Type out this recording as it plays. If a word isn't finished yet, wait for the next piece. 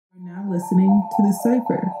listening to The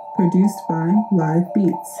Cypher, produced by Live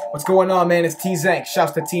Beats. What's going on, man? It's t-zank.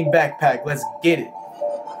 Shouts to Team Backpack. Let's get it.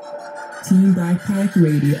 Team Backpack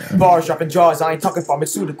Radio. Bars dropping jaws, I ain't talking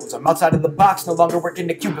pharmaceuticals. I'm outside of the box, no longer working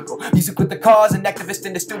the cubicle. Music with the cars, an activist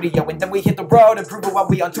in the studio. And then we hit the road and prove it while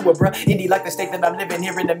we on tour, bruh. Indy like the state that I'm living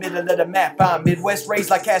here in the middle of the map. I'm Midwest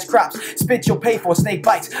raised like cash crops. Spit you'll pay for, snake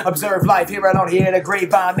bites. Observe life here, I don't hear the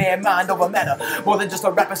grapevine. Man, mind over matter. More than just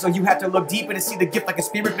a rapper, so you have to look deeper to see the gift like a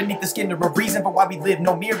spirit beneath the skin. Or a reason for why we live.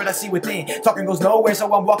 No mirror, but I see within. Talking goes nowhere,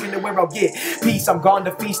 so I'm walking to where I'll get peace. I'm gone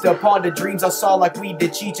to feast upon the dreams I saw like we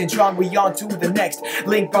did. Cheech and Chong, we on to the next.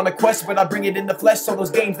 Link on the quest, but I bring it in the flesh. So those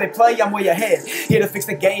games they play, I'm way ahead. Here to fix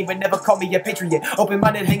the game, but never call me a patriot.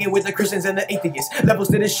 Open-minded, hanging with the Christians and the atheists. Levels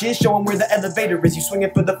to this shit, show 'em where the elevator is. You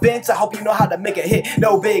swinging for the fence, I hope you know how to make a hit.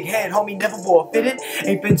 No big head, homie, never wore a fitted.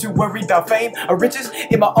 Ain't been too worried about fame or riches.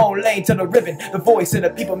 In my own lane, to the ribbon. The voice of the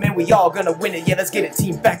people, man, we all gonna win it. Yeah, let's get it,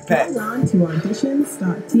 Team Backpack. Log on to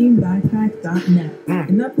auditions.teambackpack.net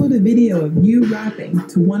and upload a video of you rapping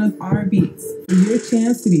to one of our beats for your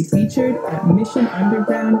chance to be featured at Mission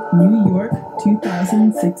Underground, New York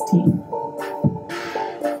 2016.